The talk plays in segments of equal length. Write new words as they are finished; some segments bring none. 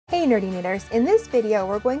Hey nerdy knitters, in this video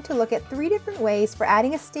we're going to look at 3 different ways for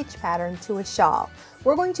adding a stitch pattern to a shawl.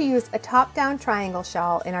 We're going to use a top-down triangle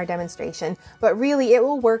shawl in our demonstration, but really it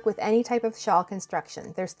will work with any type of shawl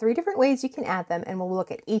construction. There's 3 different ways you can add them and we'll look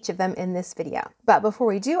at each of them in this video. But before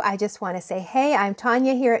we do, I just want to say, hey, I'm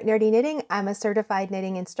Tanya here at Nerdy Knitting. I'm a certified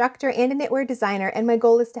knitting instructor and a knitwear designer, and my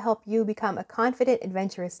goal is to help you become a confident,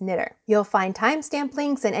 adventurous knitter. You'll find timestamp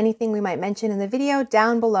links and anything we might mention in the video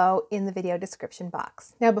down below in the video description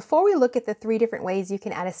box. Now, before we look at the 3 different ways you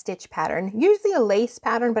can add a stitch pattern, usually a lace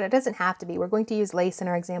pattern, but it doesn't have to be. We're going to use lace in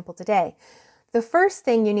our example today. The first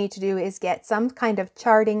thing you need to do is get some kind of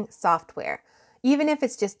charting software. Even if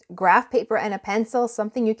it's just graph paper and a pencil,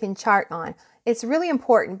 something you can chart on. It's really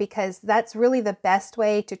important because that's really the best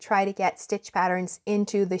way to try to get stitch patterns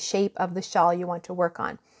into the shape of the shawl you want to work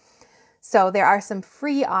on. So there are some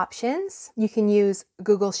free options. You can use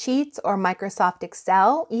Google Sheets or Microsoft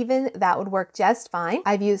Excel. Even that would work just fine.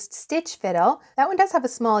 I've used Stitch Fiddle. That one does have a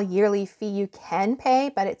small yearly fee you can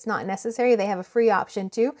pay, but it's not necessary. They have a free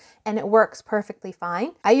option too, and it works perfectly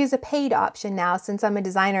fine. I use a paid option now. Since I'm a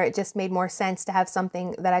designer, it just made more sense to have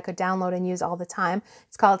something that I could download and use all the time.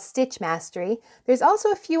 It's called Stitch Mastery. There's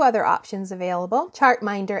also a few other options available.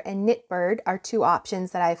 Chartminder and Knitbird are 2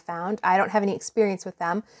 options that I've found. I don't have any experience with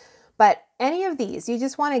them. But any of these, you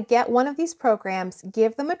just want to get one of these programs,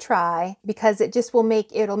 give them a try, because it just will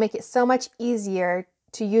make it so much easier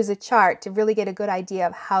to use a chart to really get a good idea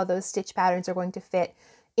of how those stitch patterns are going to fit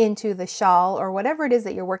into the shawl or whatever it is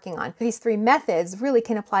that you're working on. These 3 methods really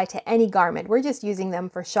can apply to any garment. We're just using them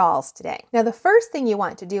for shawls today. Now, the first thing you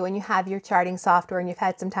want to do when you have your charting software and you've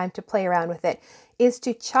had some time to play around with it is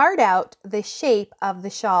to chart out the shape of the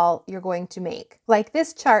shawl you're going to make. Like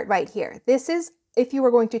this chart right here. This is if you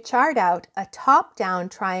were going to chart out a top-down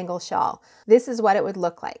triangle shawl. This is what it would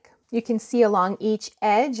look like. You can see along each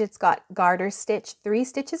edge, it's got garter stitch, 3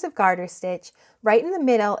 stitches of garter stitch. Right in the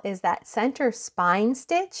middle is that center spine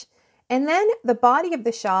stitch. And then the body of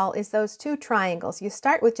the shawl is those 2 triangles. You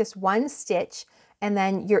start with just 1 stitch and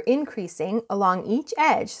then you're increasing along each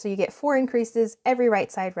edge. So you get 4 increases every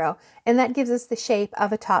right side row. And that gives us the shape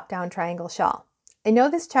of a top-down triangle shawl. I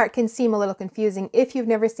know this chart can seem a little confusing if you've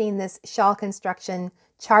never seen this shawl construction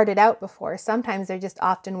charted out before. Sometimes they're just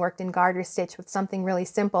often worked in garter stitch with something really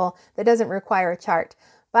simple that doesn't require a chart.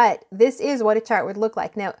 But this is what a chart would look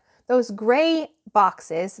like. Now, those gray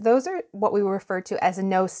boxes, those are what we refer to as a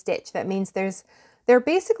no stitch. That means they're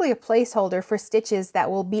basically a placeholder for stitches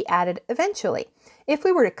that will be added eventually. If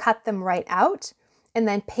we were to cut them right out and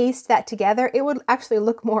then paste that together, it would actually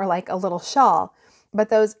look more like a little shawl. But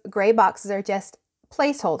those gray boxes are just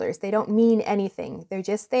placeholders. They don't mean anything. They're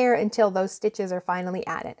just there until those stitches are finally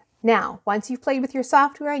added. Now, once you've played with your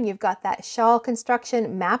software and you've got that shawl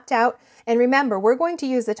construction mapped out, and remember, we're going to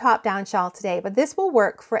use the top-down shawl today, but this will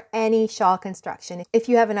work for any shawl construction. If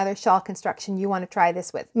you have another shawl construction you want to try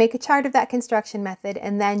this with, make a chart of that construction method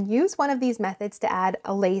and then use one of these methods to add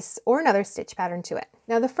a lace or another stitch pattern to it.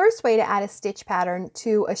 Now, the first way to add a stitch pattern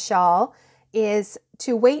to a shawl is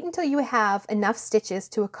to wait until you have enough stitches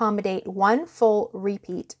to accommodate 1 full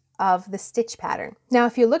repeat of the stitch pattern. Now,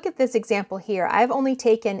 if you look at this example here, I've only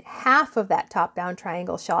taken half of that top-down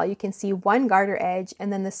triangle shawl. You can see 1 garter edge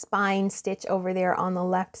and then the spine stitch over there on the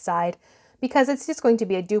left side, because it's just going to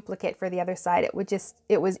be a duplicate for the other side.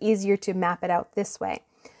 It was easier to map it out this way.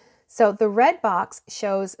 So the red box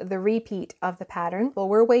shows the repeat of the pattern. Well,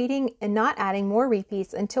 we're waiting and not adding more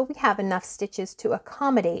repeats until we have enough stitches to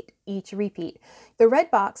accommodate each repeat. The red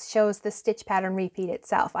box shows the stitch pattern repeat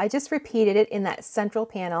itself. I just repeated it in that central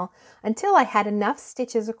panel until I had enough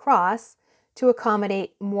stitches across to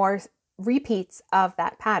accommodate more repeats of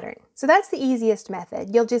that pattern. So that's the easiest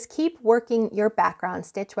method. You'll just keep working your background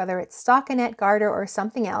stitch, whether it's stockinette, garter, or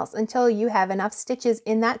something else, until you have enough stitches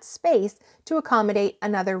in that space to accommodate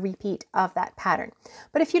another repeat of that pattern.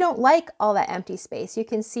 But if you don't like all that empty space, you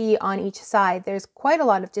can see on each side there's quite a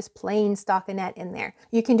lot of just plain stockinette in there.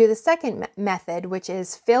 You can do the second method, which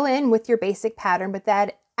is fill in with your basic pattern, but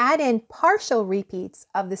then add in partial repeats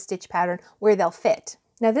of the stitch pattern where they'll fit.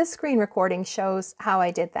 Now, this screen recording shows how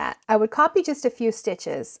I did that. I would copy just a few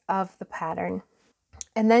stitches of the pattern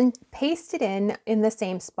and then paste it in the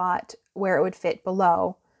same spot where it would fit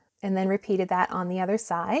below, and then repeated that on the other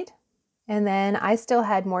side. And then I still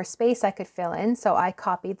had more space I could fill in, so I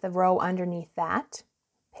copied the row underneath that,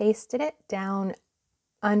 pasted it down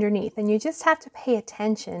underneath, and you just have to pay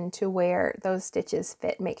attention to where those stitches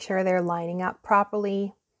fit. Make sure they're lining up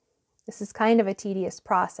properly. This is kind of a tedious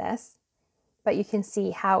process, but you can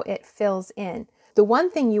see how it fills in. The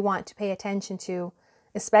one thing you want to pay attention to,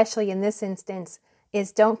 especially in this instance,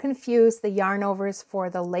 is don't confuse the yarn overs for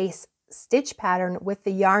the lace stitch pattern with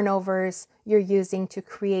the yarn overs you're using to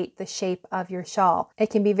create the shape of your shawl. It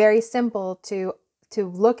can be very simple to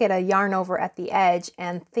look at a yarn over at the edge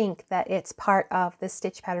and think that it's part of the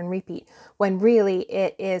stitch pattern repeat, when really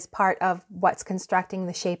it is part of what's constructing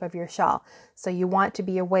the shape of your shawl. So you want to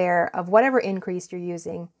be aware of whatever increase you're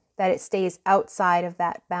using, that it stays outside of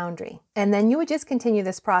that boundary. And then you would just continue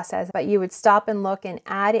this process, but you would stop and look and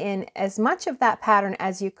add in as much of that pattern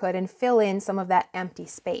as you could and fill in some of that empty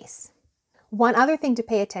space. One other thing to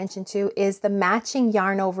pay attention to is the matching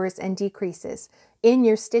yarn overs and decreases in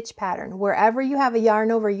your stitch pattern. Wherever you have a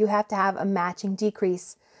yarn over, you have to have a matching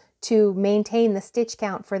decrease to maintain the stitch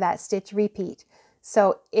count for that stitch repeat.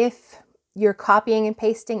 So if you're copying and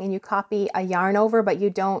pasting and you copy a yarn over, but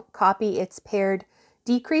you don't copy its paired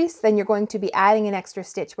decrease, then you're going to be adding an extra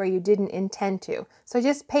stitch where you didn't intend to. So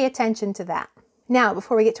just pay attention to that. Now,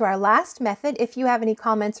 before we get to our last method, if you have any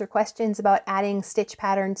comments or questions about adding stitch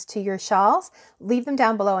patterns to your shawls, leave them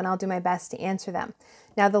down below and I'll do my best to answer them.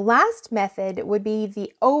 Now, the last method would be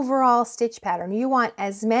the overall stitch pattern. You want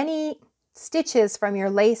as many stitches from your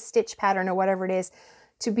lace stitch pattern or whatever it is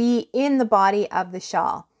to be in the body of the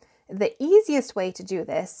shawl. The easiest way to do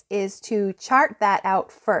this is to chart that out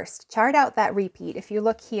first. Chart out that repeat. If you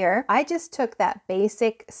look here, I just took that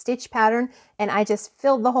basic stitch pattern and I just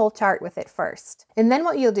filled the whole chart with it first. And then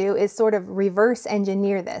what you'll do is sort of reverse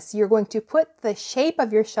engineer this. You're going to put the shape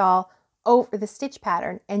of your shawl over the stitch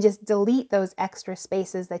pattern and just delete those extra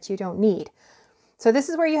spaces that you don't need. So this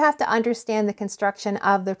is where you have to understand the construction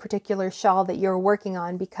of the particular shawl that you're working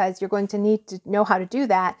on, because you're going to need to know how to do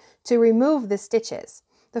that to remove the stitches.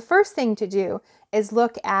 The first thing to do is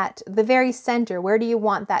look at the very center. Where do you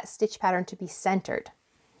want that stitch pattern to be centered?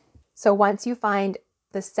 So once you find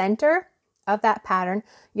the center of that pattern,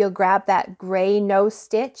 you'll grab that gray nose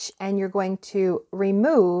stitch and you're going to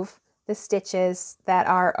remove the stitches that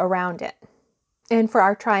are around it. And for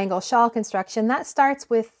our triangle shawl construction, that starts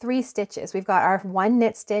with 3 stitches. We've got our 1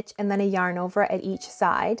 knit stitch and then a yarn over at each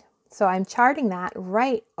side. So I'm charting that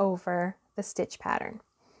right over the stitch pattern.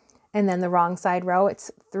 And then the wrong side row,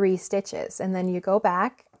 it's 3 stitches. And then you go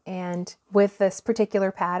back, and with this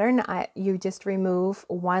particular pattern, you just remove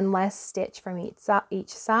 1 less stitch from each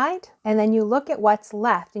side. And then you look at what's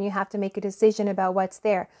left and you have to make a decision about what's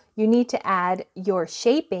there. You need to add your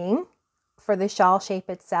shaping for the shawl shape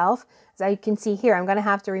itself. As you can see here, I'm going to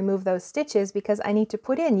have to remove those stitches because I need to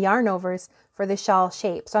put in yarn overs for the shawl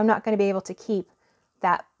shape. So I'm not going to be able to keep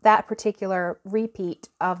that particular repeat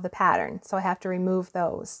of the pattern. So I have to remove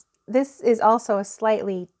those. This is also a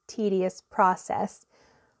slightly tedious process,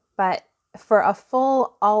 but for a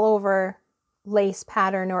full all over lace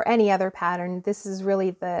pattern or any other pattern, this is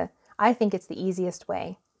really I think it's the easiest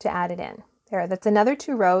way to add it in. There, that's another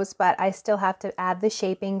 2 rows, but I still have to add the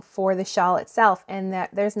shaping for the shawl itself, and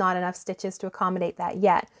there's not enough stitches to accommodate that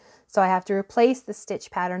yet. So I have to replace the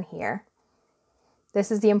stitch pattern here.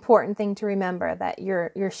 This is the important thing to remember, that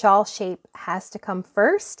your shawl shape has to come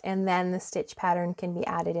first and then the stitch pattern can be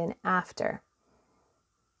added in after.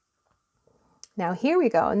 Now here we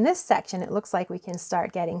go. In this section, it looks like we can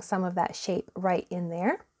start getting some of that shape right in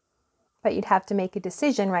there. But you'd have to make a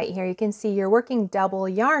decision right here. You can see you're working double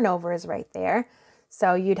yarn overs right there.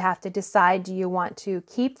 So you'd have to decide, do you want to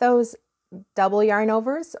keep those double yarn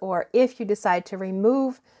overs, or if you decide to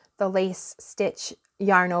remove the lace stitch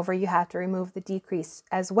yarn over, you have to remove the decrease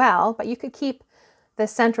as well, but you could keep the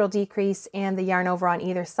central decrease and the yarn over on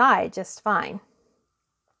either side just fine.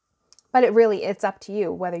 But it's up to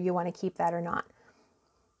you whether you want to keep that or not.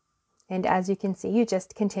 And as you can see, you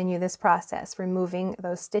just continue this process, removing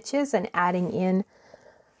those stitches and adding in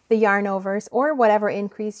the yarn overs or whatever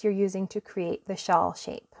increase you're using to create the shawl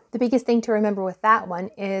shape. The biggest thing to remember with that one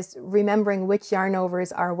is remembering which yarn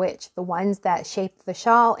overs are which, the ones that shape the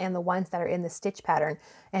shawl and the ones that are in the stitch pattern,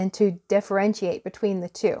 and to differentiate between the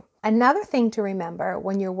two. Another thing to remember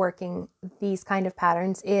when you're working these kind of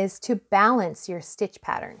patterns is to balance your stitch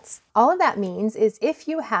patterns. All of that means is if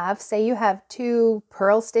you have, say you have 2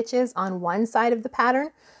 purl stitches on one side of the pattern,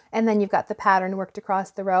 and then you've got the pattern worked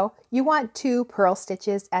across the row, you want 2 purl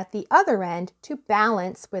stitches at the other end to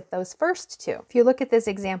balance with those first 2. If you look at this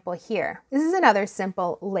example here, this is another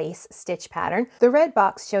simple lace stitch pattern. The red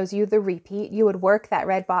box shows you the repeat. You would work that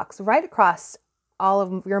red box right across all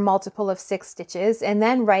of your multiple of 6 stitches, and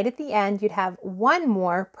then right at the end you'd have 1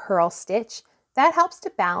 more purl stitch. That helps to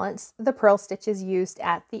balance the purl stitches used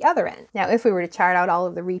at the other end. Now, if we were to chart out all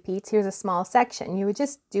of the repeats, here's a small section. You would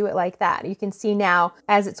just do it like that. You can see now,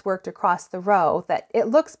 as it's worked across the row, that it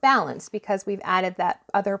looks balanced because we've added that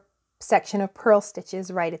other section of purl stitches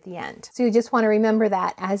right at the end. So you just want to remember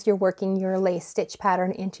that as you're working your lace stitch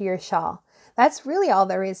pattern into your shawl. That's really all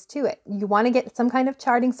there is to it. You want to get some kind of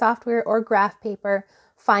charting software or graph paper,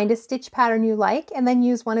 find a stitch pattern you like, and then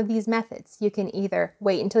use one of these methods. You can either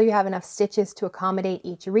wait until you have enough stitches to accommodate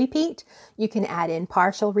each repeat, you can add in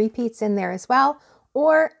partial repeats in there as well,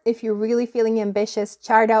 or if you're really feeling ambitious,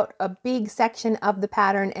 chart out a big section of the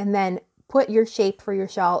pattern and then put your shape for your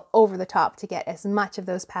shawl over the top to get as much of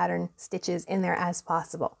those pattern stitches in there as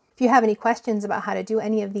possible. If you have any questions about how to do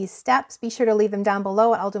any of these steps, be sure to leave them down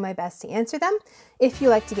below. I'll do my best to answer them. If you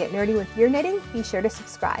like to get nerdy with your knitting, be sure to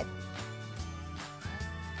subscribe.